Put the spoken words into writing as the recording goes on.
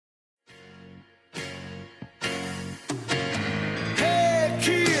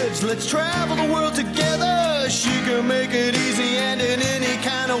jets. Let's travel the world together. She can make it easy and in any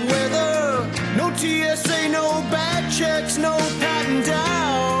kind of weather. No TSA, no bag checks, no patting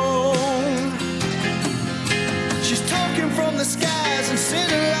down. She's talking from the skies and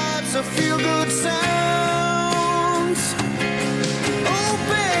sending lots of feel-good sounds. Oh,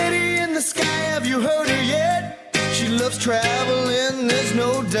 Betty in the sky, have you heard her yet? She loves traveling, there's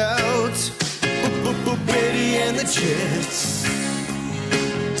no doubt. Betty and the Jets.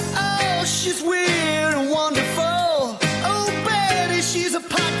 Oh, she's weird and wonderful. Oh, Betty, she's a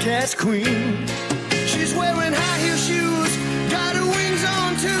podcast queen. She's wearing high heel shoes, got her wings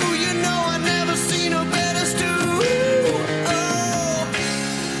on too. You know I never seen her better stew. Oh,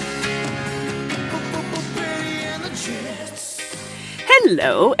 Betty and the Jets.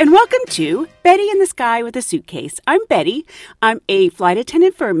 Hello, and welcome to Betty in the Sky with a Suitcase. I'm Betty. I'm a flight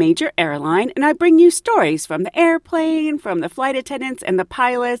attendant for a major airline, and I bring you stories from the airplane, from the flight attendants and the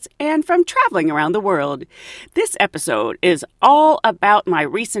pilots, and from traveling around the world. This episode is all about my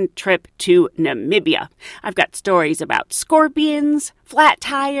recent trip to Namibia. I've got stories about scorpions, flat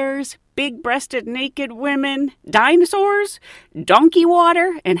tires, big-breasted naked women, dinosaurs, donkey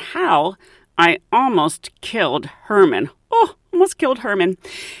water, and how I almost killed Herman. Oh, almost killed Herman.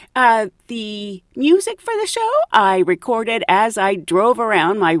 The music for the show I recorded as I drove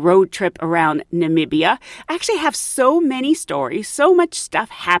around my road trip around Namibia. I actually have so many stories, so much stuff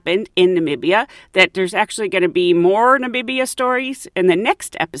happened in Namibia that there's actually going to be more Namibia stories in the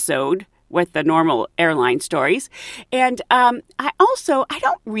next episode with the normal airline stories. And I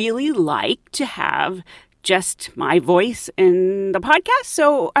don't really like to have just my voice in the podcast,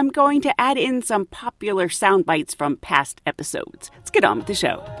 so I'm going to add in some popular sound bites from past episodes. Let's get on with the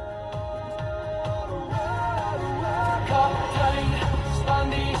show.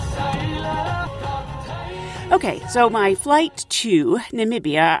 Okay, so my flight to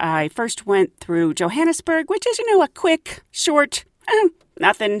Namibia, I first went through Johannesburg, which is, a quick, short,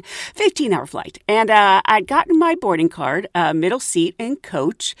 nothing, 15-hour flight. And I'd gotten my boarding card, middle seat and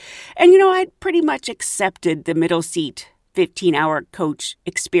coach. And, I'd pretty much accepted the middle seat 15-hour coach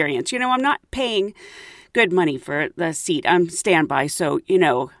experience. I'm not paying good money for the seat. I'm standby, so,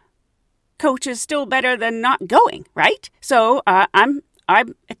 coach is still better than not going, right? So I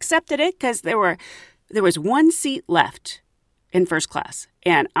accepted it because there was one seat left in first class.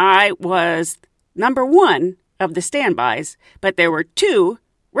 And I was number one of the standbys, but there were two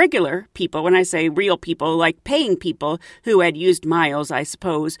regular people, when I say real people, like paying people who had used miles, I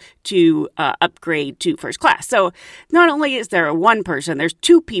suppose, to upgrade to first class. So not only is there one person, there's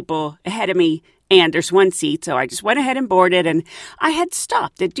two people ahead of me, and there's one seat. So I just went ahead and boarded, and I had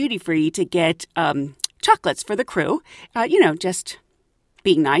stopped at duty free to get chocolates for the crew, just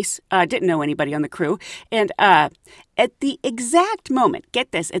being nice. Didn't know anybody on the crew. And at the exact moment,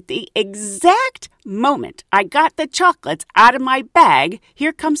 get this, at the exact moment I got the chocolates out of my bag,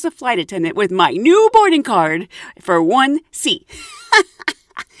 here comes the flight attendant with my new boarding card for one seat.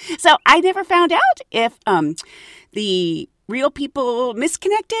 So I never found out if the real people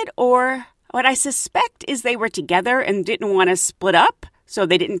misconnected, or what I suspect is they were together and didn't want to split up. So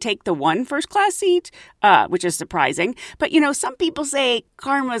they didn't take the one first class seat, which is surprising. But, some people say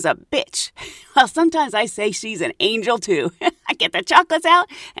karma's a bitch. Well, sometimes I say she's an angel, too. I get the chocolates out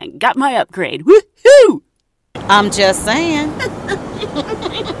and got my upgrade. Woohoo! I'm just saying.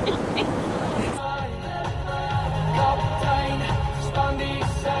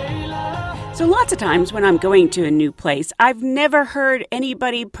 So lots of times when I'm going to a new place, I've never heard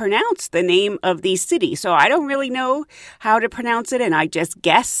anybody pronounce the name of the city. So I don't really know how to pronounce it, and I just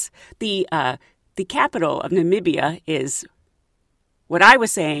guess. The capital of Namibia is what I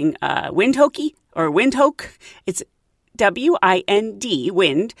was saying, Windhoek or Windhoek. It's W-I-N-D,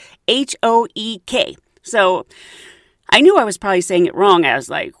 Wind, H-O-E-K. So I knew I was probably saying it wrong. I was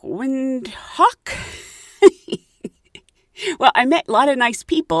like, Windhoek? Well, I met a lot of nice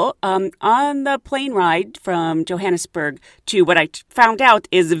people on the plane ride from Johannesburg to what I found out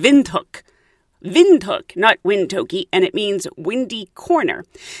is Windhoek. Windhoek, not Windhoek, and it means windy corner.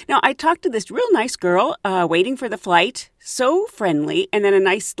 Now, I talked to this real nice girl waiting for the flight, so friendly, and then a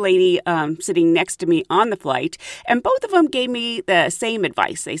nice lady sitting next to me on the flight, and both of them gave me the same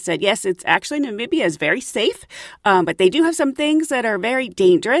advice. They said, yes, it's actually Namibia is very safe, but they do have some things that are very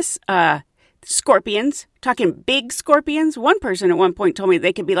dangerous. Scorpions, talking big scorpions. One person at one point told me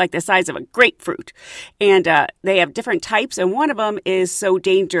they could be like the size of a grapefruit. And they have different types, and one of them is so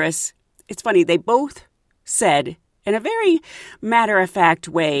dangerous. It's funny, they both said in a very matter-of-fact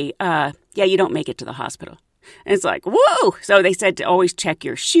way, yeah, you don't make it to the hospital. And it's like, whoa! So they said to always check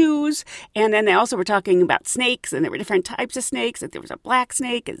your shoes. And then they also were talking about snakes, and there were different types of snakes. That there was a black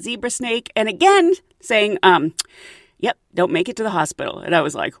snake, a zebra snake, and again saying, yep, don't make it to the hospital. And I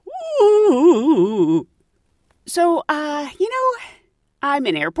was like, ooh. So, I'm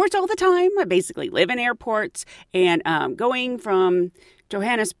in airports all the time. I basically live in airports. And going from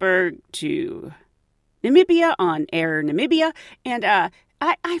Johannesburg to Namibia on Air Namibia. And I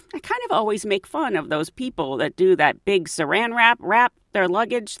kind of always make fun of those people that do that big saran wrap their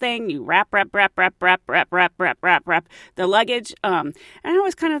luggage thing. You wrap the luggage. And I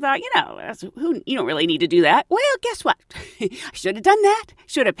always kind of thought, you don't really need to do that. Well, guess what? I should have done that.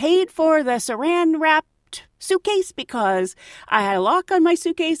 Should have paid for the saran wrapped suitcase because I had a lock on my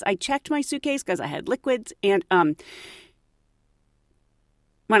suitcase. I checked my suitcase because I had liquids. And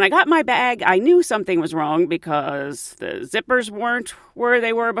when I got my bag, I knew something was wrong because the zippers weren't where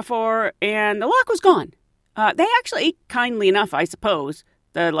they were before and the lock was gone. They actually, kindly enough, I suppose,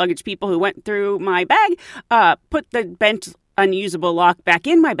 the luggage people who went through my bag, put the bent, unusable lock back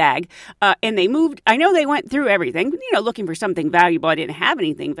in my bag, and they moved. I know they went through everything, looking for something valuable. I didn't have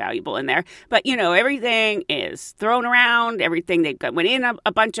anything valuable in there, but, everything is thrown around. Everything, they went in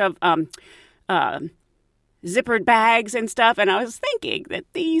a bunch of zippered bags and stuff, and I was thinking that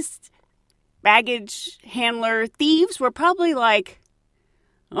these baggage handler thieves were probably like,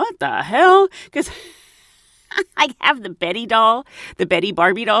 what the hell? Because I have the Betty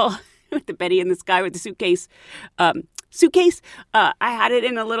Barbie doll, with the Betty in the sky with the suitcase. I had it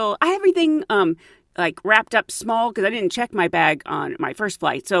in I have everything like wrapped up small because I didn't check my bag on my first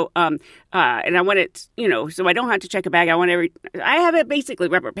flight. So, and I want it, so I don't have to check a bag. I have it basically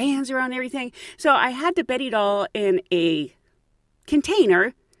rubber bands around everything. So I had the Betty doll in a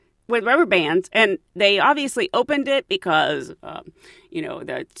container with rubber bands, and they obviously opened it because,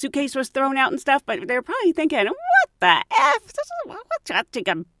 the suitcase was thrown out and stuff, but they're probably thinking, what the F? What's a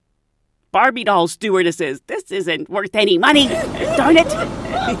Barbie doll stewardesses? This isn't worth any money. Darn it.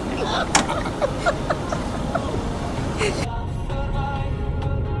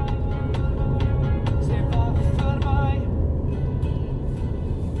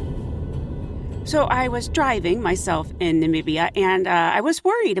 So I was driving myself in Namibia, and I was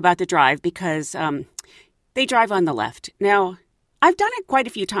worried about the drive because they drive on the left. Now, I've done it quite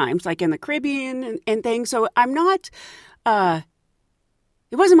a few times, like in the Caribbean and things, so I'm not...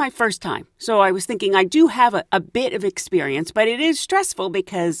 It wasn't my first time, so I was thinking I do have a bit of experience, but it is stressful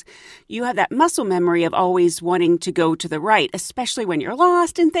because you have that muscle memory of always wanting to go to the right, especially when you're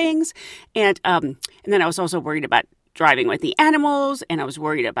lost and things. And then I was also worried about driving with the animals, and I was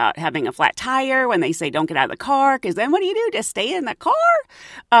worried about having a flat tire when they say don't get out of the car, because then what do you do? Just stay in the car?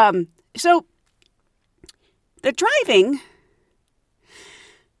 So the driving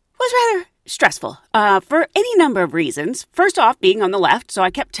was rather stressful for any number of reasons. First off, being on the left, so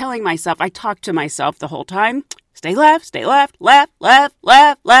I kept telling myself, I talked to myself the whole time, stay left, left.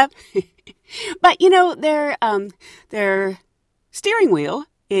 But, their steering wheel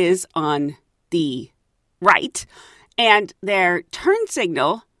is on the right, and their turn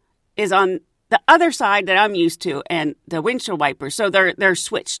signal is on the other side that I'm used to, and the windshield wipers. So they're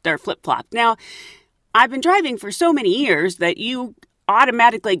switched, they're flip-flopped. Now, I've been driving for so many years that you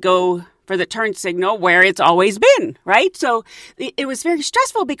automatically go for the turn signal where it's always been, right? So it was very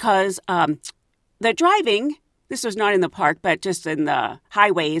stressful because the driving, this was not in the park, but just in the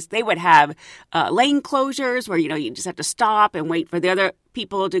highways, they would have lane closures where, you just have to stop and wait for the other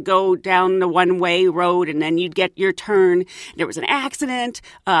people to go down the one-way road, and then you'd get your turn. There was an accident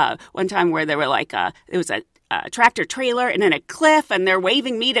one time where there were it was a tractor trailer and then a cliff, and they're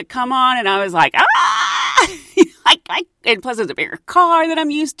waving me to come on, and I was like, ah! And plus it's a bigger car than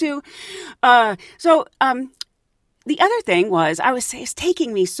I'm used to. So the other thing was it's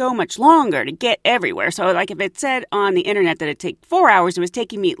taking me so much longer to get everywhere. So if it said on the internet that it'd take 4 hours, it was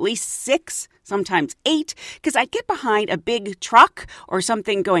taking me at least 6, sometimes 8, because I'd get behind a big truck or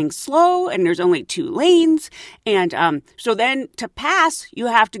something going slow, and there's only 2 lanes. And so then to pass, you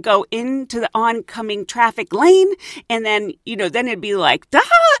have to go into the oncoming traffic lane, and then, then it'd be like, duh!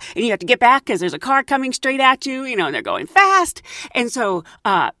 And you have to get back because there's a car coming straight at you, and they're going fast. And so,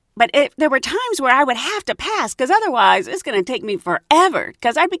 but there were times where I would have to pass because otherwise it's going to take me forever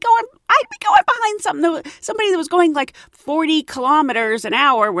because I'd be going behind somebody that was going like 40 kilometers an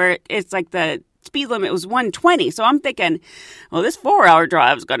hour where it's like the speed limit was 120. So I'm thinking, well, this 4-hour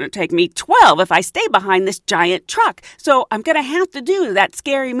drive is going to take me 12 if I stay behind this giant truck. So I'm going to have to do that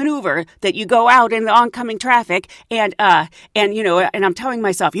scary maneuver that you go out in the oncoming traffic and I'm telling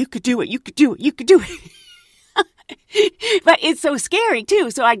myself, you could do it. But it's so scary,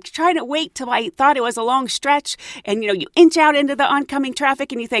 too. So I try to wait till I thought it was a long stretch. And, you inch out into the oncoming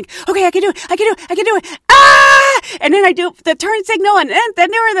traffic and you think, okay, I can do it. Ah! And then I do the turn signal and then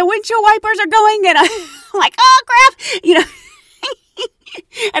the windshield wipers are going. And I'm like, oh, crap.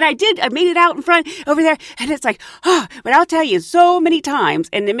 And I made it out in front over there. And it's like, oh, but I'll tell you, so many times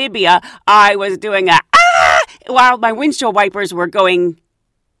in Namibia, I was doing a while my windshield wipers were going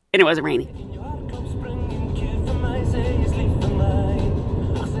and it wasn't raining.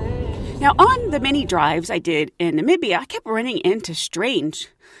 Now, on the many drives I did in Namibia, I kept running into strange,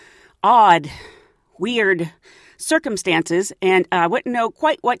 odd, weird circumstances, and I wouldn't know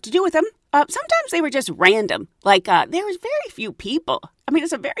quite what to do with them. Sometimes they were just random. Like, there was very few people. I mean,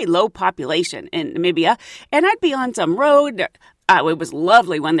 it's a very low population in Namibia, and I'd be on some road. It was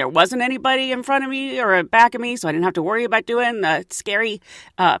lovely when there wasn't anybody in front of me or back of me, so I didn't have to worry about doing the scary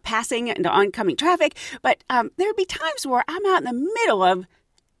passing into oncoming traffic. But there'd be times where I'm out in the middle of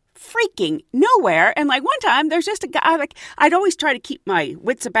freaking nowhere. And like one time there's just a guy, like I'd always try to keep my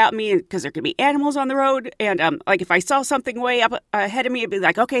wits about me because there could be animals on the road. And like if I saw something way up ahead of me, it'd be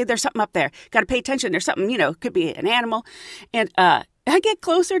like, okay, there's something up there. Got to pay attention. There's something, could be an animal. And I get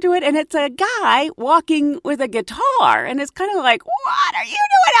closer to it and it's a guy walking with a guitar. And it's kind of like, what are you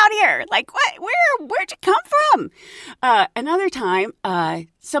doing out here? Like, what? Where'd you come from? Another time, a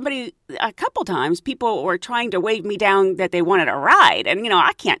couple times, people were trying to wave me down that they wanted a ride. And,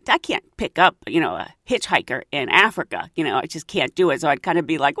 I can't pick up, a hitchhiker in Africa. I just can't do it. So I'd kind of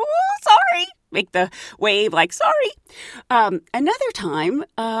be like, oh, sorry. Make the wave like, sorry. Another time,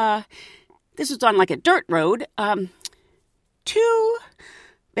 this was on like a dirt road. Two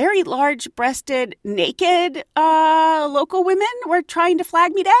very large-breasted, naked local women were trying to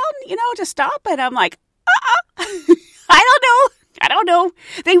flag me down, to stop. And I'm like, I don't know.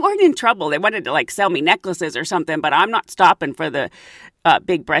 They weren't in trouble. They wanted to, sell me necklaces or something, but I'm not stopping for the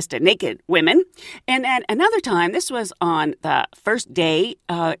big-breasted, naked women. And then another time, this was on the first day,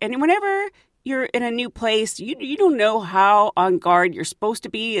 and whenever you're in a new place, you don't know how on guard you're supposed to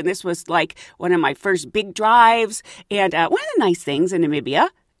be. And this was like one of my first big drives. And one of the nice things in Namibia,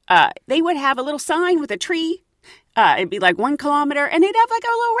 they would have a little sign with a tree. It'd be like 1 kilometer, and they'd have like a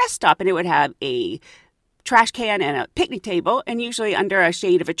little rest stop, and it would have a trash can and a picnic table, and usually under a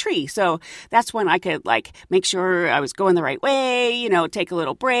shade of a tree. So that's when I could make sure I was going the right way, take a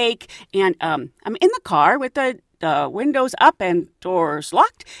little break. And I'm in the car with the windows up and doors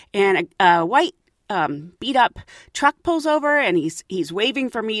locked, and a white beat up truck pulls over, and he's waving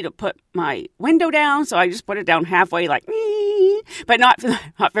for me to put my window down. So I just put it down halfway, but not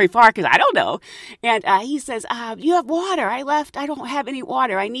very far because I don't know. And he says, "You have water? I don't have any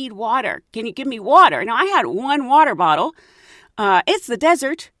water. I need water. Can you give me water?" Now I had 1 water bottle. It's the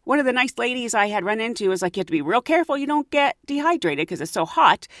desert. One of the nice ladies I had run into was like, you have to be real careful you don't get dehydrated because it's so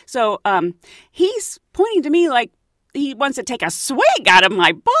hot. So he's pointing to me like he wants to take a swig out of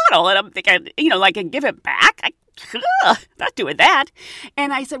my bottle. And I'm thinking, and give it back. Not doing that.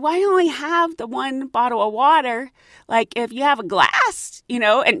 And I said, well, I only have the 1 bottle of water. Like, if you have a glass,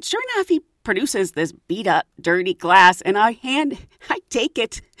 and sure enough, he produces this beat up, dirty glass, and I take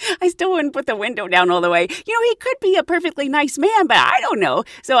it. I still wouldn't put the window down all the way. He could be a perfectly nice man, but I don't know.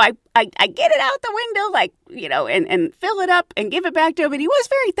 So I get it out the window, and fill it up and give it back to him. And he was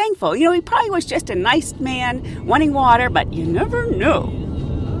very thankful. He probably was just a nice man wanting water, but you never know.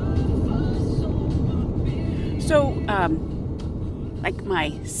 So,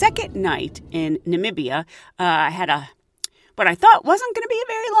 my second night in Namibia, I had what I thought wasn't going to be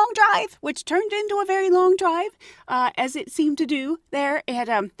a very long drive, which turned into a very long drive, as it seemed to do there.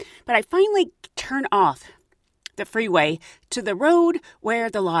 And but I finally turned off the freeway to the road where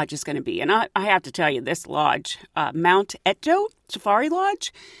the lodge is going to be. And I have to tell you, this lodge, Mount Etcho Safari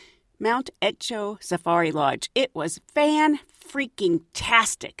Lodge, it was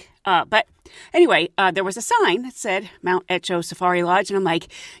fan-freaking-tastic. But anyway, there was a sign that said Mount Etcho Safari Lodge, and I'm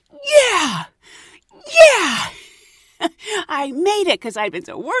like, yeah! I made it because I'd been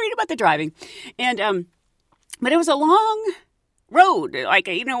so worried about the driving. And, but it was a long road. It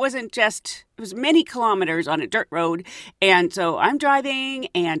wasn't just, it was many kilometers on a dirt road. And so I'm driving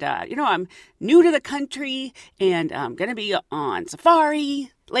and, I'm new to the country and I'm going to be on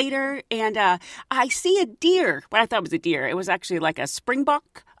safari later. And, I see a deer, what I thought was a deer. It was actually like a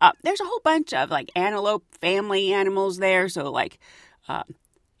springbok. There's a whole bunch of antelope family animals there. So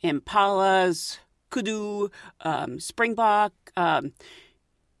impalas, kudu, springbok,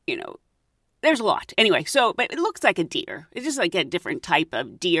 there's a lot. Anyway, but it looks like a deer. It's just like a different type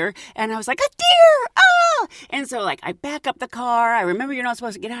of deer. And I was like, a deer! oh! And so, like, I back up the car. I remember you're not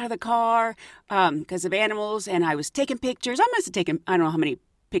supposed to get out of the car because of animals. And I was taking pictures. I must have taken, I don't know how many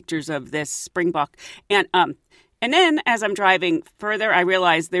pictures of this springbok. And then as I'm driving further, I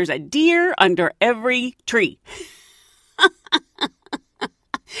realized there's a deer under every tree.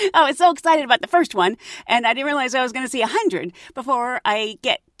 I was so excited about the first one, and I didn't realize I was going to see 100 before I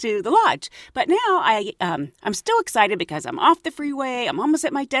get to the lodge. But now I'm still excited because I'm off the freeway. I'm almost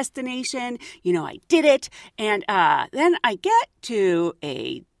at my destination. You know, I did it. And then I get to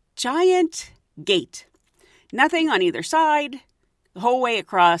a giant gate. Nothing on either side, the whole way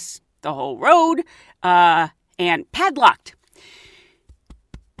across the whole road, and padlocked.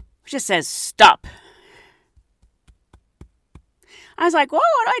 It just says, stop. I was like, well,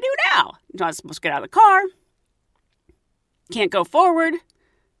 what do I do now? I'm not supposed to get out of the car. Can't go forward.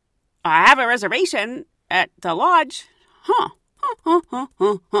 I have a reservation at the lodge.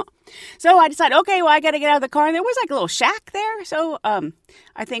 So I decided, okay, well, I got to get out of the car. And there was like a little shack there. So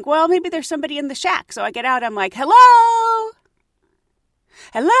I think, well, maybe there's somebody in the shack. So I get out. I'm like, hello?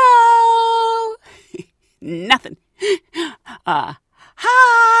 Hello? Nothing.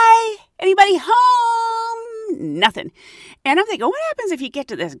 Hi? Anybody home? Nothing. And I'm thinking, what happens if you get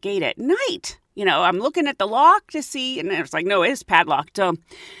to this gate at night? You know, I'm looking at the lock to see, and it's like, no, it is padlocked. So,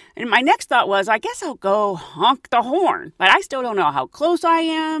 and my next thought was, I guess I'll go honk the horn. But I still don't know how close I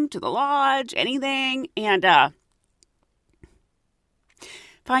am to the lodge, anything. And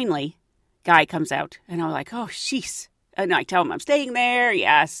finally, guy comes out, and I'm like, oh, jeez. And I tell him I'm staying there. He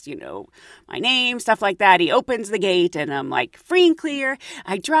asks, you know, my name, stuff like that. He opens the gate, and I'm like, free and clear.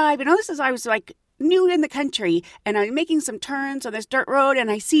 I drive, and this is, I was like, new in the country, and I'm making some turns on this dirt road, and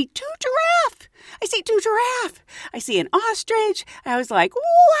I see two giraffe. I see an ostrich. I was like,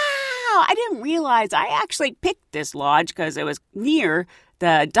 wow. I didn't realize I actually picked this lodge because it was near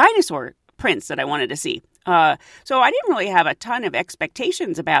the dinosaur prints that I wanted to see. So I didn't really have a ton of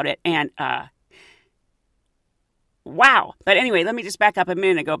expectations about it, and wow. But anyway, let me just back up a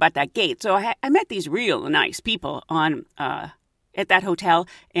minute ago about that gate. So I met these real nice people on at that hotel,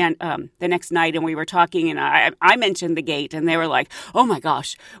 and the next night, and we were talking, and I mentioned the gate, and they were like, oh my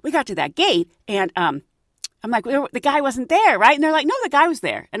gosh, we got to that gate, and I'm like, the guy wasn't there, right? And they're like, no, the guy was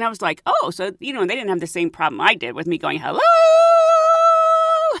there. And I was like, oh, so, you know, they didn't have the same problem I did with me going, hello?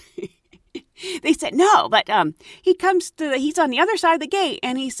 They said no, but he's on the other side of the gate,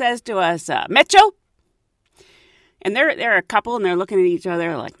 and he says to us, Mecho? And they're a couple, and they're looking at each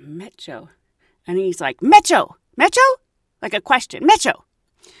other like, Mecho. And he's like, Mecho? Mecho? Like a question, Mecho.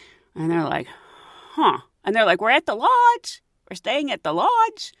 And they're like, huh. And they're like, we're at the lodge. We're staying at the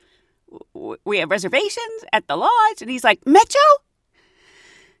lodge. We have reservations at the lodge. And he's like, Mecho?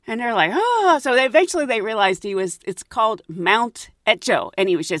 And they're like, oh. So eventually they realized it's called Mount Etcho. And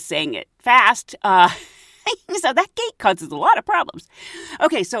he was just saying it fast. So that gate causes a lot of problems.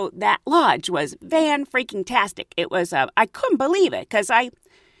 Okay, so that lodge was fan-freaking-tastic. It was, I couldn't believe it, because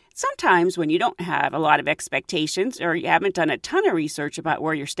sometimes when you don't have a lot of expectations or you haven't done a ton of research about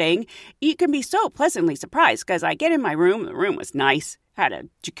where you're staying, you can be so pleasantly surprised, because I get in my room, the room was nice, had a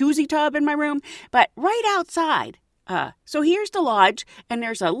jacuzzi tub in my room, but right outside, so here's the lodge, and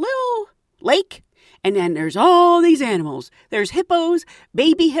there's a little lake, and then there's all these animals. There's hippos,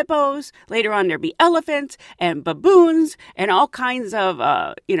 baby hippos. Later on, there'll be elephants and baboons and all kinds of,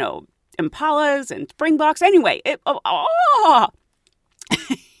 impalas and springboks. Anyway,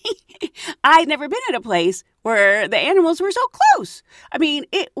 I'd never been at a place where the animals were so close. I mean,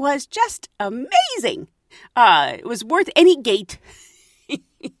 it was just amazing. It was worth any gate,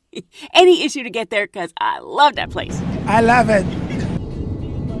 any issue to get there, because I love that place. I love it.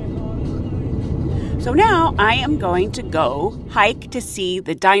 So now I am going to go hike to see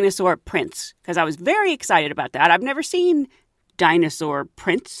the dinosaur prints, because I was very excited about that. I've never seen dinosaur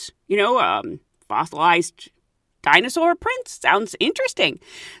prints, fossilized dinosaur prints. Sounds interesting.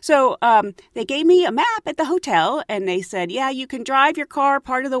 So they gave me a map at the hotel, and they said, yeah, you can drive your car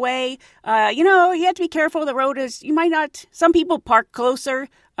part of the way. You have to be careful. The road is, you might not, some people park closer.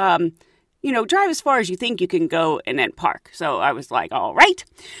 Drive as far as you think you can go and then park. So I was like, all right.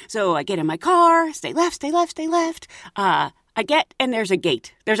 So I get in my car, stay left, stay left, stay left. And there's a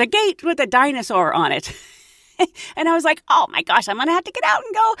gate. There's a gate with a dinosaur on it. And I was like, oh my gosh, I'm going to have to get out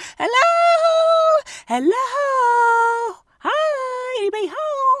and go, hello, hello, hi, anybody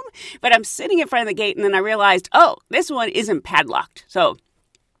home? But I'm sitting in front of the gate, and then I realized, oh, this one isn't padlocked. So,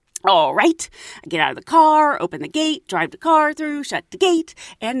 all right, I get out of the car, open the gate, drive the car through, shut the gate,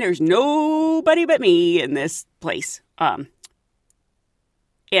 and there's nobody but me in this place.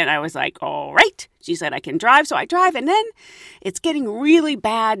 And I was like, all right. She said I can drive, so I drive. And then it's getting really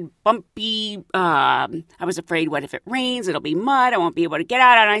bad, bumpy. I was afraid, what if it rains? It'll be mud. I won't be able to get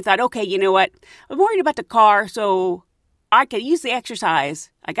out. And I thought, okay, you know what? I'm worried about the car, so I could use the exercise.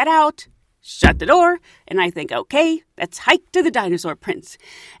 I got out, shut the door, and I think, okay, let's hike to the Dinosaur Prince.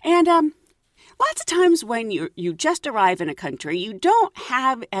 And lots of times when you just arrive in a country, you don't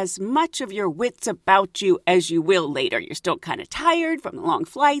have as much of your wits about you as you will later. You're still kind of tired from the long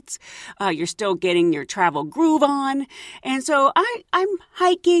flights. You're still getting your travel groove on. And so I'm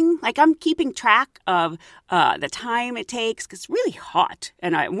hiking, like I'm keeping track of the time it takes because it's really hot.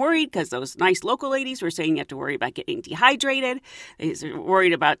 And I'm worried because those nice local ladies were saying you have to worry about getting dehydrated. They're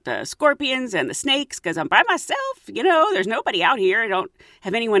worried about the scorpions and the snakes because I'm by myself. You know, there's nobody out here. I don't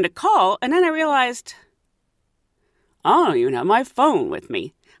have anyone to call. And then I realized I don't even have my phone with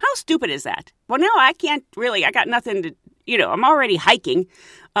me. How stupid is that? Well, now I got nothing to, I'm already hiking.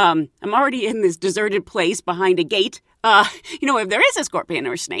 I'm already in this deserted place behind a gate. If there is a scorpion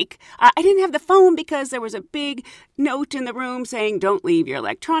or a snake, I didn't have the phone because there was a big note in the room saying, don't leave your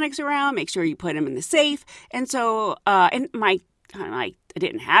electronics around. Make sure you put them in the safe. And so, I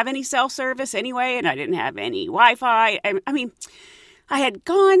didn't have any cell service anyway, and I didn't have any Wi-Fi. I had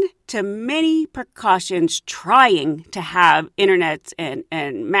gone to many precautions trying to have internet and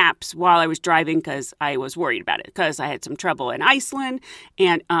maps while I was driving because I was worried about it because I had some trouble in Iceland.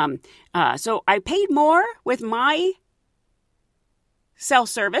 And so I paid more with my cell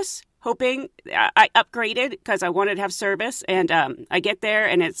service, hoping I upgraded because I wanted to have service. And I get there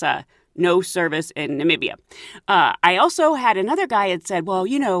and it's no service in Namibia. I also had another guy had said, well,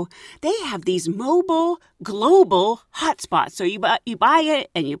 they have these mobile global hotspots. So you buy it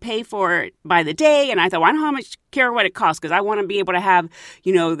and you pay for it by the day. And I thought, well, I don't care what it costs because I want to be able to have,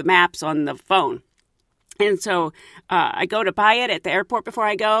 the maps on the phone. And so I go to buy it at the airport before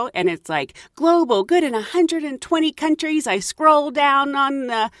I go, and it's like global, good in 120 countries. I scroll down on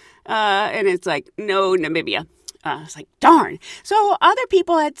the, and it's like, no, Namibia. I was like, darn. So other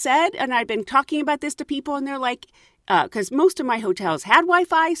people had said, and I'd been talking about this to people, and they're like, because most of my hotels had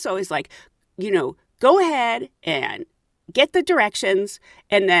Wi-Fi, so it's like, go ahead and get the directions,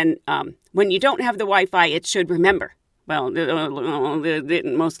 and then when you don't have the Wi-Fi, it should remember. Well, it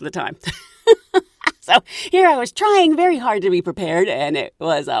didn't most of the time. So here I was trying very hard to be prepared, and it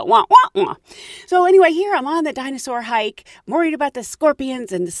was wah, wah, wah. So anyway, here I'm on the dinosaur hike. I'm worried about the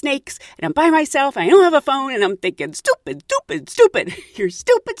scorpions and the snakes, and I'm by myself, and I don't have a phone, and I'm thinking, stupid, stupid, stupid. You're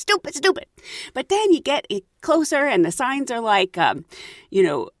stupid, stupid, stupid. But then you get closer, and the signs are like,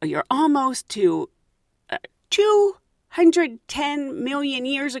 you're almost to 210 million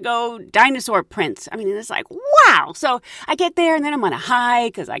years ago, Dinosaur Prince. It's like, wow. So I get there and then I'm on a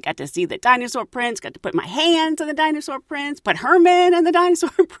hike because I got to see the Dinosaur Prince, got to put my hands on the Dinosaur Prince, put Herman and the Dinosaur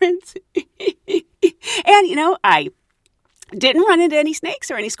Prince. And, I didn't run into any snakes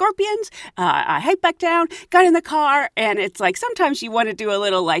or any scorpions. I hiked back down, got in the car, and it's like sometimes you want to do a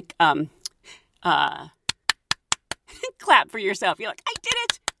little like clap for yourself. You're like, I did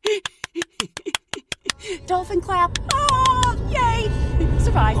it. Dolphin clap. Oh, yay.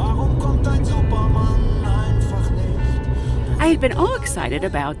 Survived. I had been all excited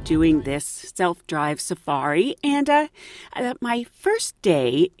about doing this self-drive safari, and my first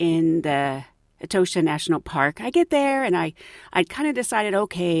day in the Etosha National Park, I get there and I'd kind of decided,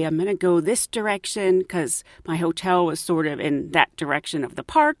 okay, I'm going to go this direction because my hotel was sort of in that direction of the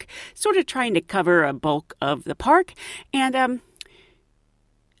park, sort of trying to cover a bulk of the park. And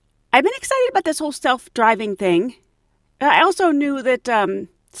I've been excited about this whole self-driving thing. I also knew that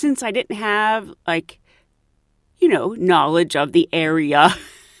since I didn't have, knowledge of the area,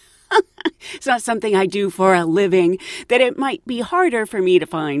 it's not something I do for a living, that it might be harder for me to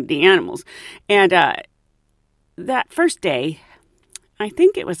find the animals. And that first day, I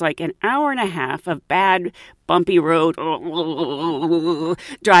think it was like an hour and a half of bad, bumpy road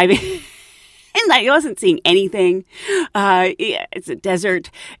driving. And I wasn't seeing anything. It's a desert.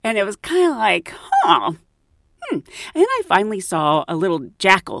 And it was kind of like, And then I finally saw a little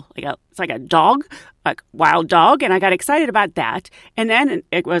jackal. It's like a dog, like wild dog. And I got excited about that. And then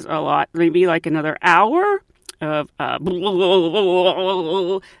it was a lot, maybe like another hour of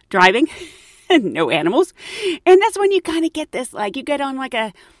driving. And no animals. And that's when you kind of get this, you get on like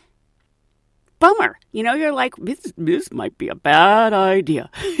a bummer. You're like, this might be a bad idea.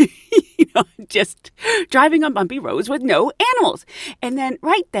 Just driving on bumpy roads with no animals. And then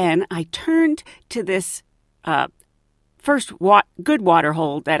right then I turned to this first good water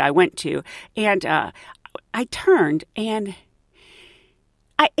hole that I went to. And I turned and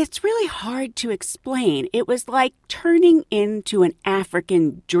It's really hard to explain. It was like turning into an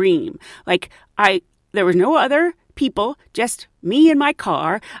African dream. There was no other people, just me and my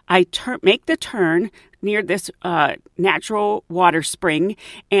car. I make the turn near this natural water spring,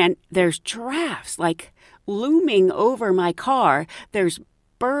 and there's giraffes looming over my car. There's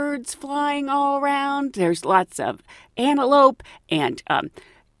birds flying all around. There's lots of antelope and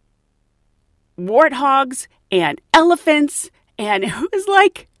warthogs and elephants, and it was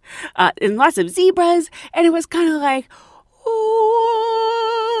and lots of zebras, and it was kind of like,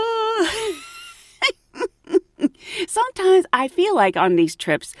 ooh. Sometimes I feel like on these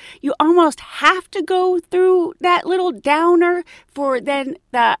trips, you almost have to go through that little downer for then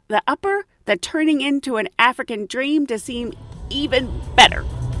the upper, the turning into an African dream to seem even better.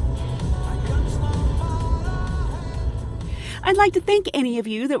 I'd like to thank any of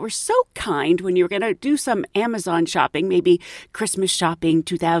you that were so kind when you were going to do some Amazon shopping, maybe Christmas shopping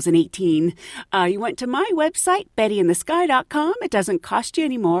 2018. You went to my website, bettyinthesky.com. It doesn't cost you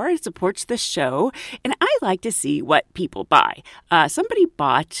any more. It supports the show. And I like to see what people buy. Somebody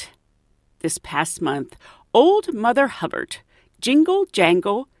bought this past month Old Mother Hubbard Jingle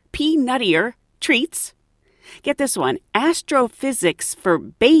Jangle Peanuttier treats. Get this one, Astrophysics for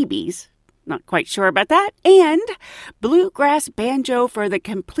Babies. Not quite sure about that. And Bluegrass Banjo for the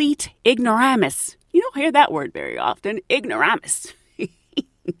Complete Ignoramus. You don't hear that word very often, ignoramus.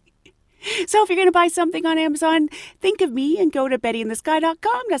 So if you're going to buy something on Amazon, think of me and go to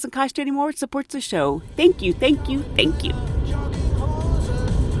bettyinthesky.com. Doesn't cost you any more. It supports the show. Thank you, thank you, thank you.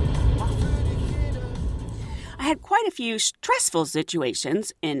 I had quite a few stressful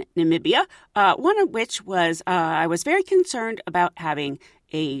situations in Namibia, one of which was I was very concerned about having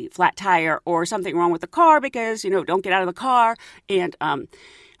a flat tire or something wrong with the car because, don't get out of the car. And I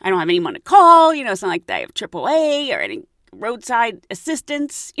don't have anyone to call. It's not like I have AAA or any roadside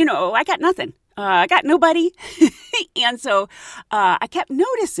assistance. I got nothing. I got nobody. And so I kept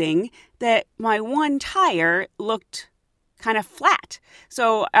noticing that my one tire looked kind of flat.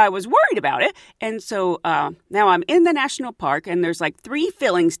 So I was worried about it. And so now I'm in the national park and there's 3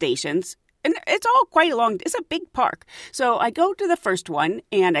 filling stations. And it's all quite it's a big park. So I go to the first one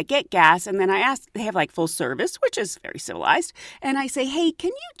and I get gas and then I ask, they have full service, which is very civilized. And I say, hey, can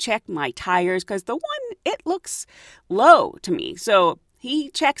you check my tires? Because the one, it looks low to me. So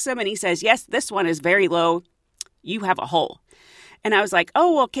he checks them and he says, yes, this one is very low. You have a hole. And I was like,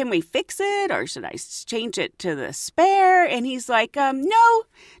 oh, well, can we fix it? Or should I change it to the spare? And he's like, no,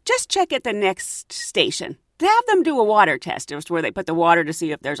 just check at the next station. Have them do a water test. It was where they put the water to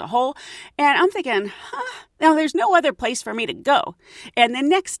see if there's a hole. And I'm thinking, now there's no other place for me to go. And the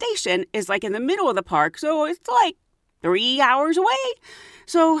next station is in the middle of the park. So it's 3 hours away.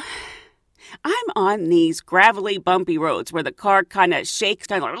 So I'm on these gravelly, bumpy roads where the car kind of shakes,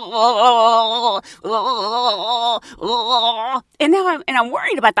 and now I'm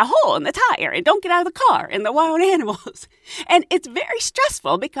worried about the hole in the tire and don't get out of the car and the wild animals. And it's very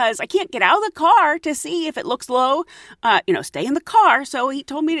stressful because I can't get out of the car to see if it looks low. Stay in the car. So he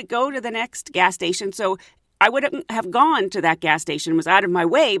told me to go to the next gas station. So I wouldn't have gone to that gas station. It was out of my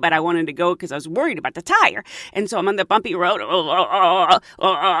way, but I wanted to go because I was worried about the tire. And so I'm on the bumpy road.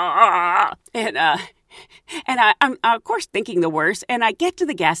 And I'm, of course, thinking the worst. And I get to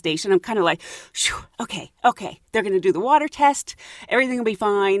the gas station. I'm kind of like, okay. They're going to do the water test. Everything will be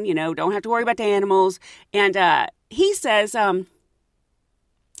fine. Don't have to worry about the animals. And he says, yeah,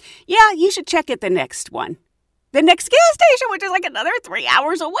 you should check at the next one. The next gas station, which is another 3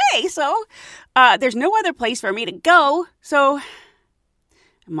 hours away. So there's no other place for me to go. So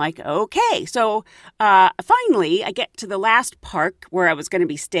I'm like, okay. So finally, I get to the last park where I was going to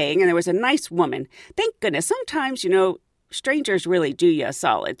be staying, and there was a nice woman. Thank goodness. Sometimes, strangers really do you a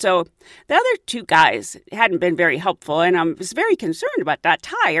solid. So the other 2 guys hadn't been very helpful, and I was very concerned about that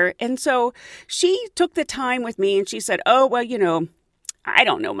tire. And so she took the time with me, and she said, oh, well, I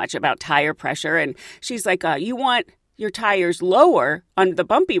don't know much about tire pressure. And she's like, you want your tires lower on the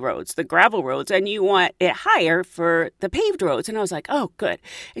bumpy roads, the gravel roads, and you want it higher for the paved roads. And I was like, oh, good.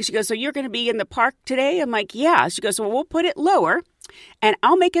 And she goes, so you're going to be in the park today? I'm like, yeah. She goes, well, we'll put it lower and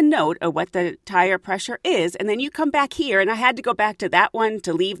I'll make a note of what the tire pressure is. And then you come back here. And I had to go back to that one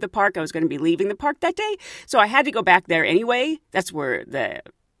to leave the park. I was going to be leaving the park that day. So I had to go back there anyway. That's where the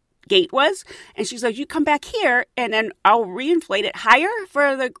gate was. And she's like, you come back here and then I'll reinflate it higher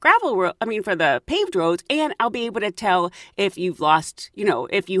for the for the paved roads. And I'll be able to tell if you've lost,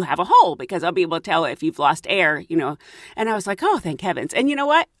 if you have a hole, because I'll be able to tell if you've lost air, And I was like, oh, thank heavens. And you know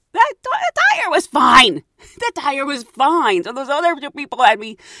what? That tire was fine. That tire was fine. So those other people had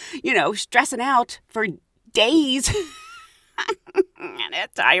me, stressing out for days. And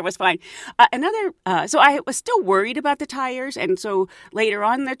that tire was fine. So I was still worried about the tires. And so later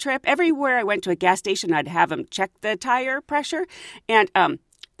on in the trip, everywhere I went to a gas station, I'd have them check the tire pressure. And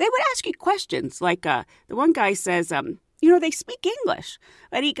they would ask you questions. Like the one guy says, they speak English.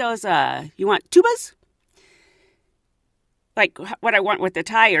 But he goes, you want tubas? Like what I want with the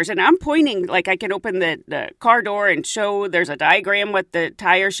tires. And I'm pointing, like I can open the car door and show there's a diagram what the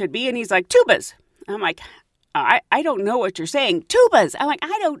tire should be. And he's like, tubas. I'm like, I don't know what you're saying. Tubas. I'm like,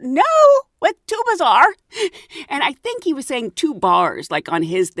 I don't know what tubas are. And I think he was saying 2 bars, like on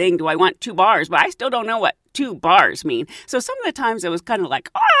his thing. Do I want 2 bars? But I still don't know what 2 bars mean. So some of the times it was kind of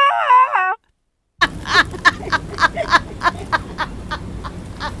like, ah!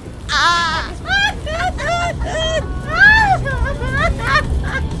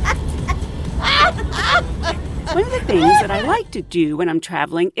 One of the things that I like to do when I'm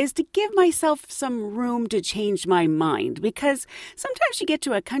traveling is to give myself some room to change my mind, because sometimes you get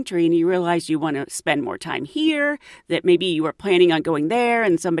to a country and you realize you want to spend more time here, that maybe you were planning on going there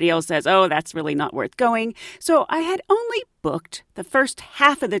and somebody else says, oh, that's really not worth going. So I had only booked the first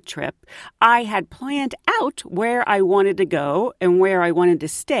half of the trip. I had planned out where I wanted to go and where I wanted to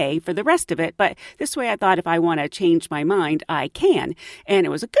stay for the rest of it. But this way I thought if I want to change my mind, I can. And it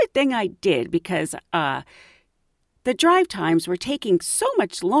was a good thing I did, because the drive times were taking so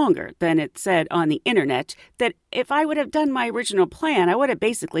much longer than it said on the internet that if I would have done my original plan, I would have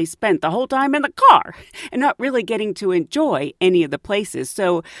basically spent the whole time in the car and not really getting to enjoy any of the places.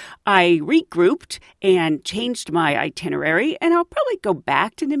 So I regrouped and changed my itinerary, and I'll probably go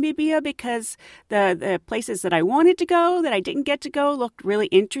back to Namibia because the places that I wanted to go that I didn't get to go looked really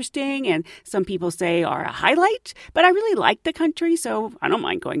interesting, and some people say are a highlight, but I really like the country, so I don't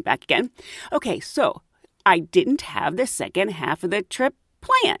mind going back again. Okay, so I didn't have the second half of the trip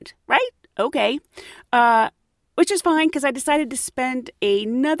planned, right? Okay. Which is fine, because I decided to spend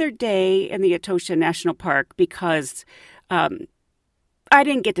another day in the Etosha National Park because I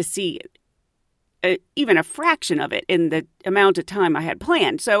didn't get to see even a fraction of it in the amount of time I had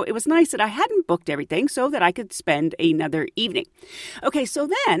planned. So it was nice that I hadn't booked everything so that I could spend another evening. Okay, so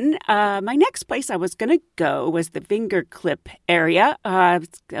then my next place I was going to go was the Vingerklip area.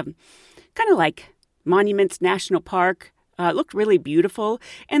 It's kind of like Monuments National Park. Looked really beautiful.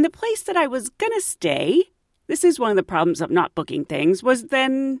 And the place that I was going to stay, this is one of the problems of not booking things, was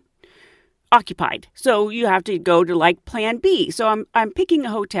then occupied. So you have to go to like plan B. So I'm picking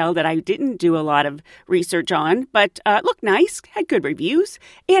a hotel that I didn't do a lot of research on, but looked nice, had good reviews.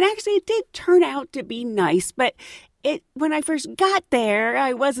 And actually it did turn out to be nice, but when I first got there,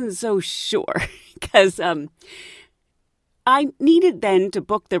 I wasn't so sure because I needed then to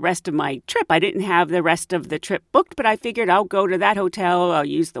book the rest of my trip. I didn't have the rest of the trip booked, but I figured I'll go to that hotel, I'll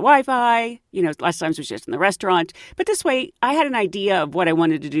use the Wi-Fi. Last time it was just in the restaurant. But this way, I had an idea of what I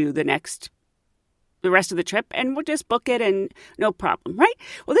wanted to do the rest of the trip, and we'll just book it and no problem, right?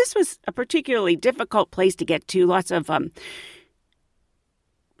 Well, this was a particularly difficult place to get to. Lots of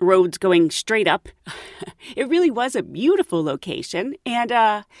roads going straight up. It really was a beautiful location. And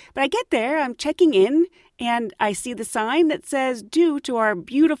but I get there, I'm checking in, and I see the sign that says, due to our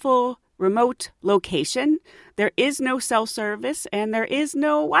beautiful remote location, there is no cell service and there is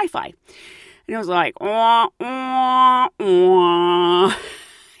no Wi-Fi. And I was like, wah, wah, wah.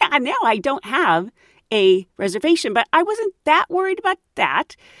 And now I don't have a reservation, but I wasn't that worried about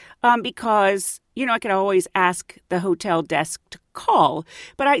that because, I could always ask the hotel desk to call,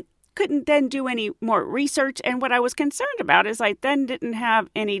 but I couldn't then do any more research. And what I was concerned about is I then didn't have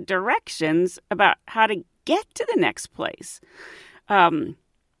any directions about how to get to the next place.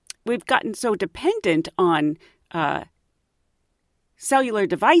 We've gotten so dependent on cellular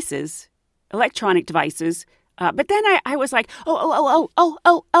devices, electronic devices. But then I was like,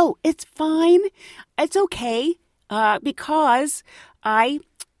 oh, it's fine. It's okay. Because I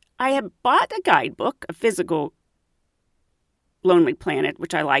had bought a guidebook, a physical Lonely Planet,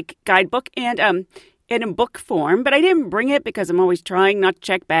 which I like, guidebook, and in a book form, but I didn't bring it because I'm always trying not to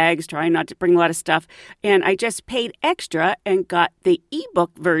check bags, trying not to bring a lot of stuff, and I just paid extra and got the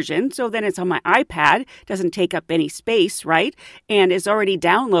ebook version, so then it's on my iPad, doesn't take up any space, right, and is already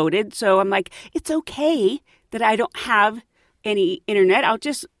downloaded, so I'm like, it's okay that I don't have any internet, I'll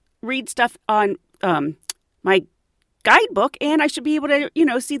just read stuff on my guidebook, and I should be able to,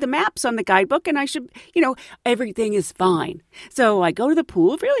 see the maps on the guidebook, and I should, everything is fine. So I go to the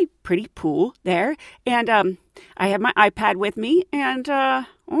pool, really pretty pool there, and I have my iPad with me, and I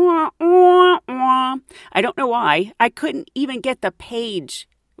don't know why. I couldn't even get the page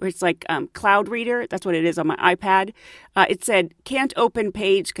where it's like Cloud Reader. That's what it is on my iPad. It said, can't open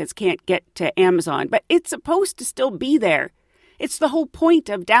page because can't get to Amazon, but it's supposed to still be there. It's the whole point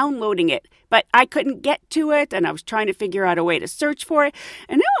of downloading it. But I couldn't get to it, and I was trying to figure out a way to search for it.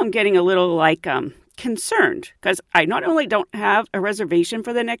 And now I'm getting a little, concerned, because I not only don't have a reservation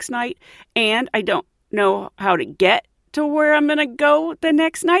for the next night, and I don't know how to get to where I'm going to go the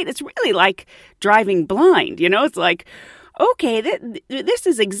next night. It's really like driving blind, It's like, okay, this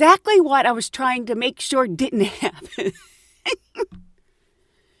is exactly what I was trying to make sure didn't happen.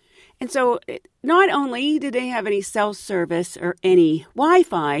 And so not only did they have any cell service or any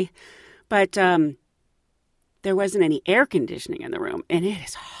Wi-Fi, but there wasn't any air conditioning in the room. And it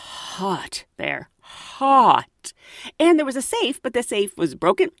is hot there. Hot. And there was a safe, but the safe was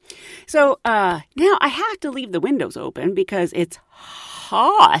broken. So now I have to leave the windows open because it's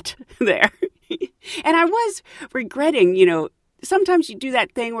hot there. And I was regretting, sometimes you do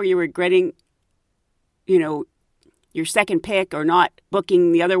that thing where you're regretting, your second pick or not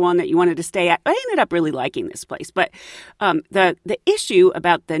booking the other one that you wanted to stay at. I ended up really liking this place. But the issue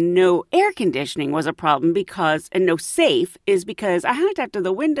about the no air conditioning was a problem and no safe is because I had to have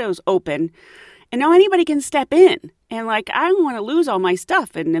the windows open and now anybody can step in. And I don't want to lose all my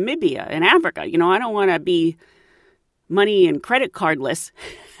stuff in Namibia and Africa. I don't want to be money and credit cardless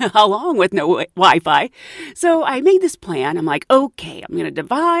along with no Wi-Fi. So I made this plan. I'm like, okay, I'm going to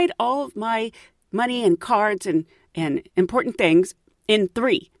divide all of my money and cards and important things in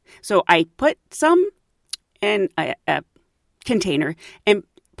 3. So I put some in a container and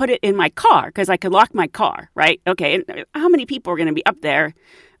put it in my car because I could lock my car, right? Okay, and how many people are going to be up there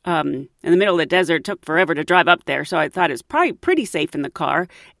in the middle of the desert? It took forever to drive up there, so I thought it's probably pretty safe in the car.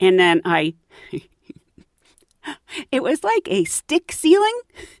 And then it was like a stick ceiling.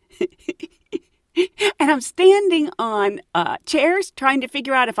 And I'm standing on chairs trying to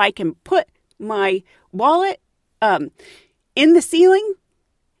figure out if I can put my wallet in the ceiling.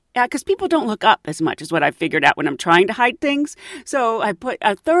 Because people don't look up as much is what I figured out when I'm trying to hide things. So I put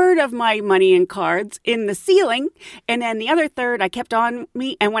a third of my money and cards in the ceiling, and then the other third I kept on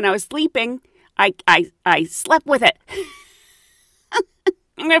me. And when I was sleeping, I slept with it.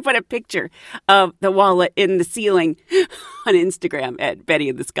 I'm going to put a picture of the wallet in the ceiling on Instagram at Betty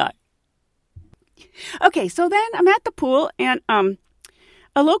in the Sky. Okay, so then I'm at the pool, and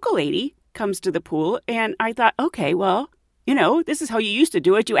a local lady comes to the pool, and I thought, okay, well, this is how you used to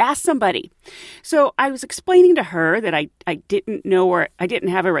do it. You ask somebody. So I was explaining to her that I didn't know where I didn't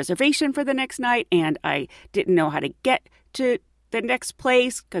have a reservation for the next night, and I didn't know how to get to the next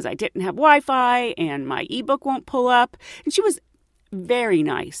place because I didn't have Wi-Fi and my ebook won't pull up. And she was very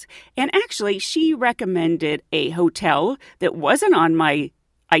nice. And actually, she recommended a hotel that wasn't on my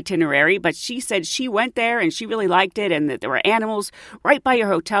itinerary, but she said she went there and she really liked it, and that there were animals right by your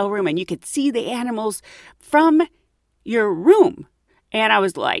hotel room, and you could see the animals from your room. And I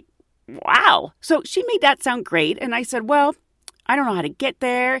was like, wow. So she made that sound great. And I said, well, I don't know how to get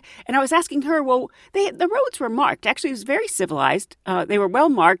there. And I was asking her, well, the roads were marked. Actually, it was very civilized. They were well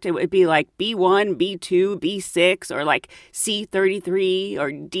marked. It would be like B1, B2, B6, or like C33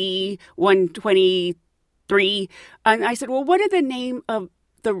 or D123. And I said, well, what are the name of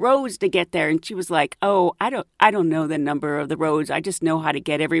the roads to get there? And she was like, oh, I don't know the number of the roads. I just know how to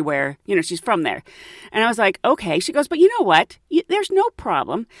get everywhere. She's from there. And I was like, okay. She goes, but you know what? There's no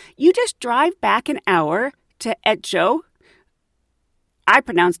problem. You just drive back an hour to Etjo. I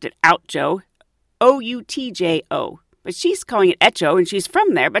pronounced it Outjo, Outjo. But she's calling it Etjo, and she's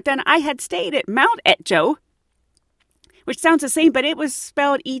from there. But then I had stayed at Mount Etjo, which sounds the same, but it was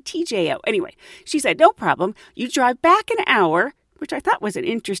spelled Etjo. Anyway, she said, no problem. You drive back an hour, which I thought was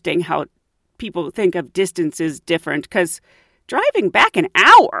interesting how people think of distances different, because driving back an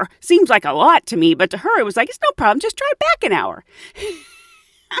hour seems like a lot to me, but to her it was like, it's no problem, just drive back an hour.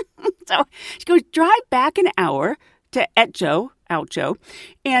 So she goes, drive back an hour to Outjo,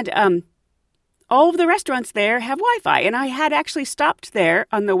 and all of the restaurants there have Wi-Fi. And I had actually stopped there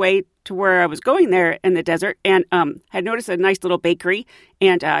on the way to where I was going there in the desert, and had noticed a nice little bakery,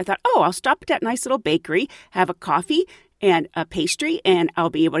 and I thought, oh, I'll stop at that nice little bakery, have a coffee and a pastry, and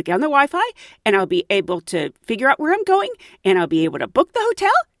I'll be able to get on the Wi-Fi, and I'll be able to figure out where I'm going, and I'll be able to book the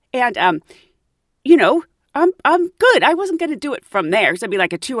hotel, and, I'm good. I wasn't going to do it from there, so it'd be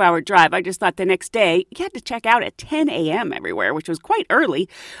like a 2-hour drive. I just thought the next day, you had to check out at 10 a.m. everywhere, which was quite early.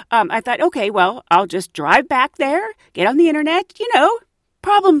 I thought, okay, well, I'll just drive back there, get on the internet,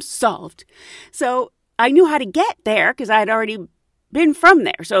 problem solved. So I knew how to get there because I had already been from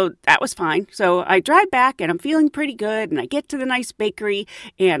there, so that was fine. So I drive back, and I'm feeling pretty good, and I get to the nice bakery,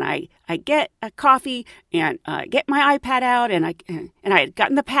 and I get a coffee, and get my iPad out, and I had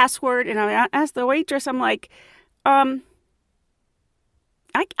gotten the password, and I asked the waitress, I'm like, I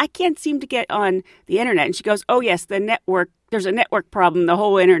I can't seem to get on the internet. And she goes, oh, yes, there's a network problem. The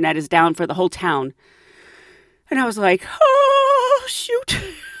whole internet is down for the whole town. And I was like, oh, shoot.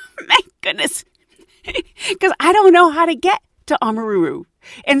 My goodness. Because I don't know how to get to Omaruru.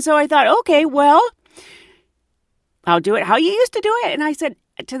 And so I thought, okay, well, I'll do it how you used to do it. And I said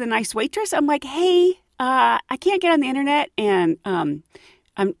to the nice waitress, I'm like, hey, I can't get on the internet, and I'm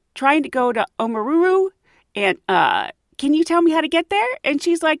trying to go to Omaruru, and can you tell me how to get there? And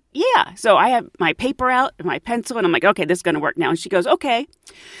she's like, yeah. So I have my paper out and my pencil, and I'm like, okay, this is going to work now. And she goes, okay,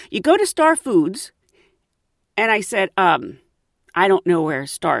 you go to Star Foods. And I said, I don't know where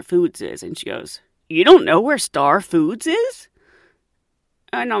Star Foods is. And she goes, you don't know where Star Foods is?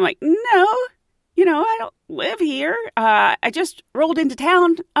 And I'm like, no, I don't live here. I just rolled into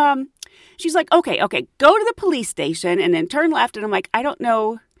town. She's like, okay, go to the police station and then turn left. And I'm like, I don't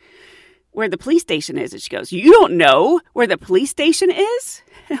know where the police station is. And she goes, you don't know where the police station is?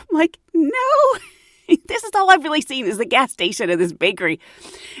 And I'm like, no, this is all I've really seen is the gas station of this bakery.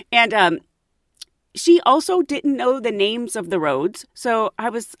 And she also didn't know the names of the roads. So I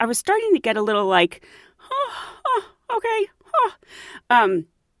was starting to get a little like, okay.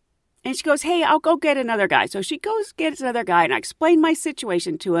 And she goes, hey, I'll go get another guy. So she goes, gets another guy, and I explain my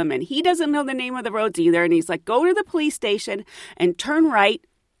situation to him, and he doesn't know the name of the roads either. And he's like, go to the police station and turn right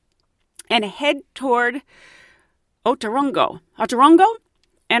and head toward Otorongo.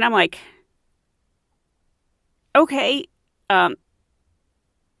 And I'm like, okay, can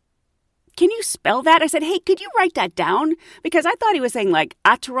you spell that? I said, hey, could you write that down? Because I thought he was saying like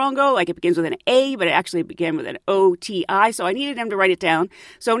Otorongo, like it begins with an A, but it actually began with an O-T-I. So I needed him to write it down.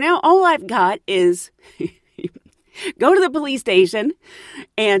 So now all I've got is go to the police station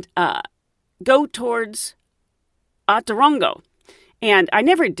and go towards Otorongo. And I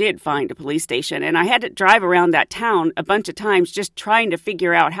never did find a police station. And I had to drive around that town a bunch of times just trying to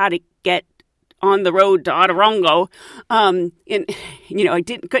figure out how to get on the road to Otorongo. And, I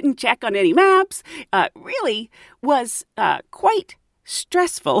couldn't check on any maps. Really was quite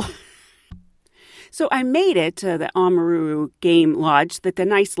stressful. So I made it to the Omaruru Game Lodge that the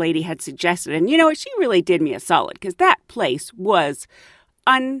nice lady had suggested. And, she really did me a solid because that place was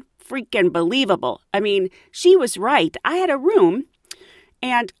unfreaking believable. I mean, she was right. I had a room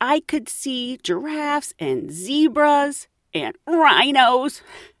and I could see giraffes and zebras and rhinos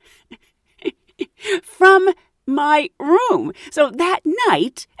from my room. So that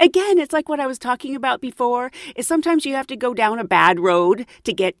night, again, it's like what I was talking about before, is sometimes you have to go down a bad road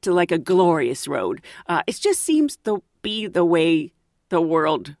to get to like a glorious road. It just seems to be the way the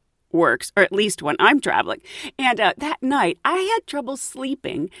world works, or at least when I'm traveling. And that night, I had trouble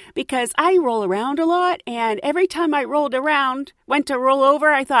sleeping because I roll around a lot, and every time I went to roll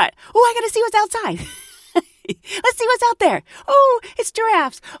over, I thought, oh, I gotta see what's outside. Let's see what's out there. Oh, it's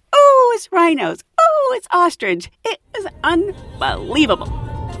giraffes. Oh, it's rhinos. Oh, it's ostrich. It is unbelievable.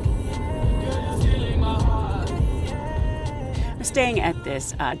 I'm staying at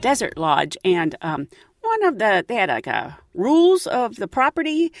this desert lodge, and they had like rules of the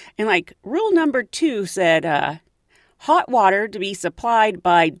property, and like rule number 2 said hot water to be supplied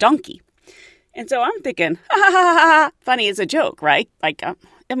by donkey. And so I'm thinking, funny as a joke, right? Like,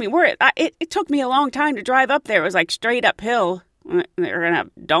 it took me a long time to drive up there. It was like straight uphill. They're going to have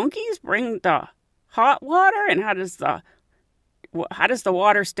donkeys bring the hot water? And how does the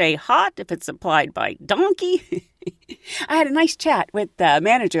water stay hot if it's supplied by donkey? I had a nice chat with the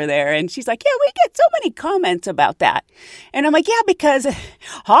manager there, and she's like, yeah, we get so many comments about that. And I'm like, yeah, because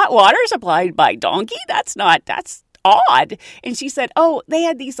hot water supplied by donkey? That's odd. And she said, oh, they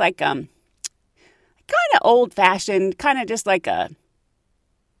had these like, kind of old-fashioned, kind of just like a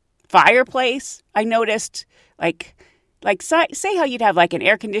fireplace. I noticed, like say how you'd have like an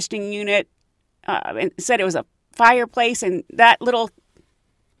air conditioning unit, and said it was a fireplace, and that little,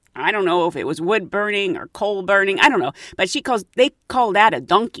 I don't know if it was wood burning or coal burning, I don't know, but they call that a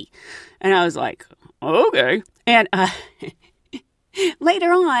donkey. And I was like, okay. And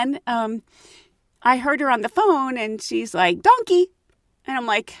later on, I heard her on the phone, and she's like, donkey. And I'm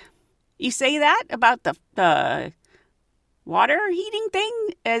like, you say that about the water heating thing?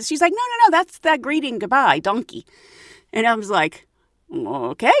 And she's like, no, that's that greeting goodbye, donkey. And I was like,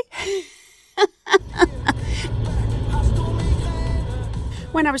 okay.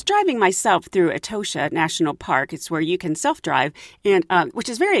 When I was driving myself through Etosha National Park, it's where you can self-drive, and which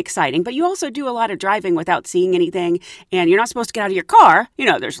is very exciting, but you also do a lot of driving without seeing anything, and you're not supposed to get out of your car.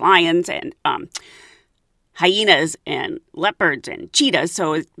 There's lions and hyenas and leopards and cheetahs,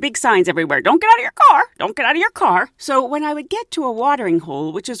 so big signs everywhere. Don't get out of your car. Don't get out of your car. So when I would get to a watering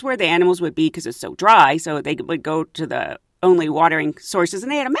hole, which is where the animals would be because it's so dry, so they would go to the only watering sources,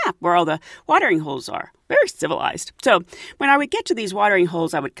 and they had a map where all the watering holes are. Very civilized. So when I would get to these watering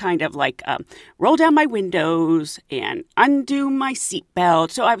holes, I would kind of like roll down my windows and undo my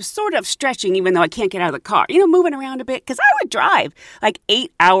seatbelt. So I was sort of stretching, even though I can't get out of the car, moving around a bit, because I would drive like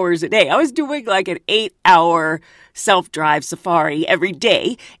 8 hours a day. I was doing like an 8-hour self-drive safari every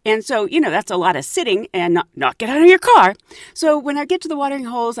day. And so, that's a lot of sitting and not get out of your car. So when I get to the watering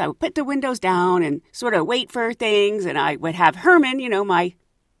holes, I would put the windows down and sort of wait for things. And I would have Herman, my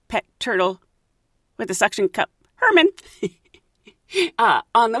pet turtle with the suction cup, Herman,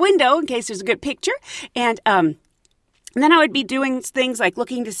 on the window in case there's a good picture. And then I would be doing things like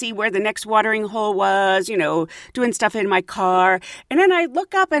looking to see where the next watering hole was, doing stuff in my car. And then I'd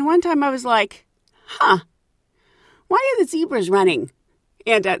look up, and one time I was like, why are the zebras running?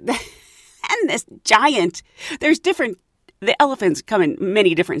 And and this giant, the elephants come in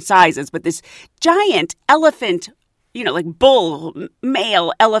many different sizes, but this giant elephant, like bull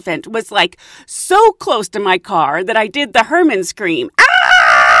male elephant was like so close to my car that I did the Herman scream.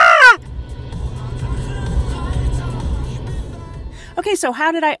 Ah! Okay, so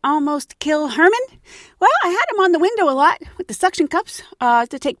how did I almost kill Herman? Well, I had him on the window a lot with the suction cups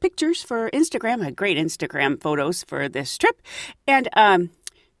to take pictures for Instagram. I had great Instagram photos for this trip. And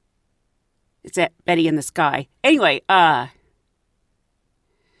it's at Betty in the Sky. Anyway,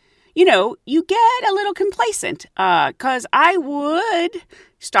 you get a little complacent because I would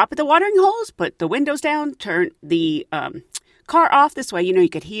stop at the watering holes, put the windows down, turn the car off. This way, you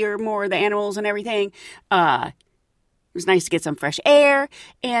could hear more of the animals and everything. It was nice to get some fresh air.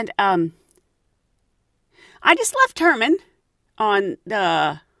 And I just left Herman on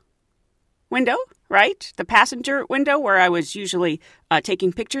the window, right? The passenger window where I was usually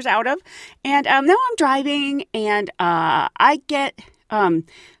taking pictures out of. And now I'm driving, and I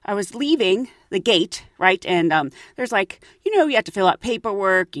was leaving the gate, right? And there's you have to fill out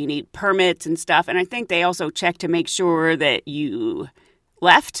paperwork, you need permits and stuff. And I think they also check to make sure that you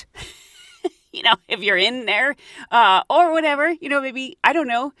left, if you're in there or whatever, maybe, I don't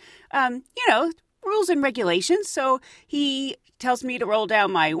know, rules and regulations. So he tells me to roll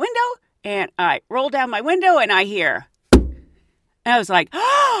down my window, and I roll down my window, and I hear, and I was like,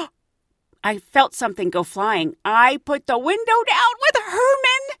 oh! I felt something go flying. I put the window down with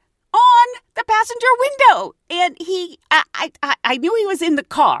Herman on the passenger window. And I knew he was in the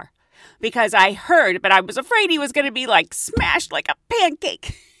car because I heard, but I was afraid he was going to be smashed like a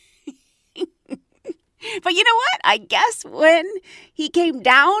pancake. But you know what? I guess when he came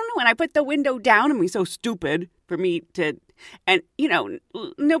down, when I put the window down, and he's so stupid for me to, and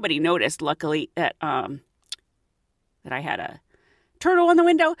nobody noticed, luckily, that I had a turtle on the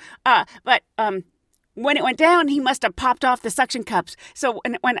window. But when it went down, he must have popped off the suction cups. So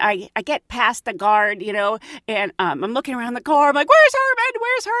when I get past the guard, and I'm looking around the car, I'm like, where's Herman?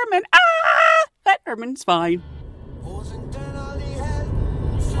 Where's Herman? Ah! But Herman's fine.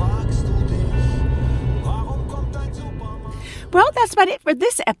 Well, that's about it for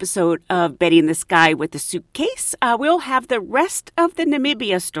this episode of Betty in the Sky with the Suitcase. We'll have the rest of the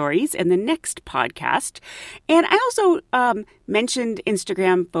Namibia stories in the next podcast. And I also mentioned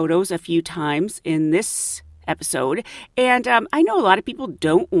Instagram photos a few times in this episode. And I know a lot of people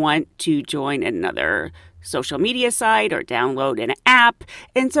don't want to join another social media site or download an app.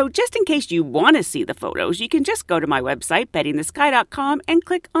 And so just in case you want to see the photos, you can just go to my website, bettyinthesky.com, and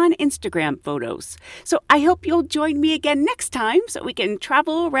click on Instagram photos. So I hope you'll join me again next time so we can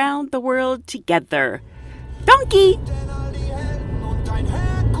travel around the world together. Donkey!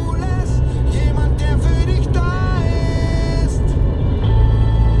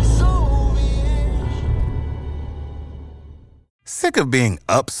 Sick of being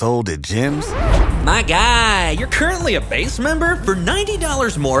upsold at gyms? My guy, you're currently a base member? For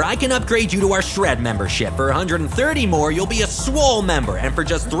 $90 more, I can upgrade you to our Shred membership. For $130 more, you'll be a Swole member. And for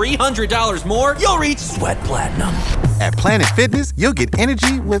just $300 more, you'll reach Sweat Platinum. At Planet Fitness, you'll get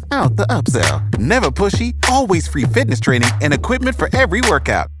energy without the upsell. Never pushy, always free fitness training and equipment for every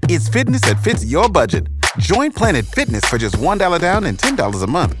workout. It's fitness that fits your budget. Join Planet Fitness for just $1 down and $10 a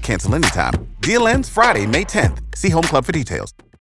month. Cancel anytime. Deal ends Friday, May 10th. See Home Club for details.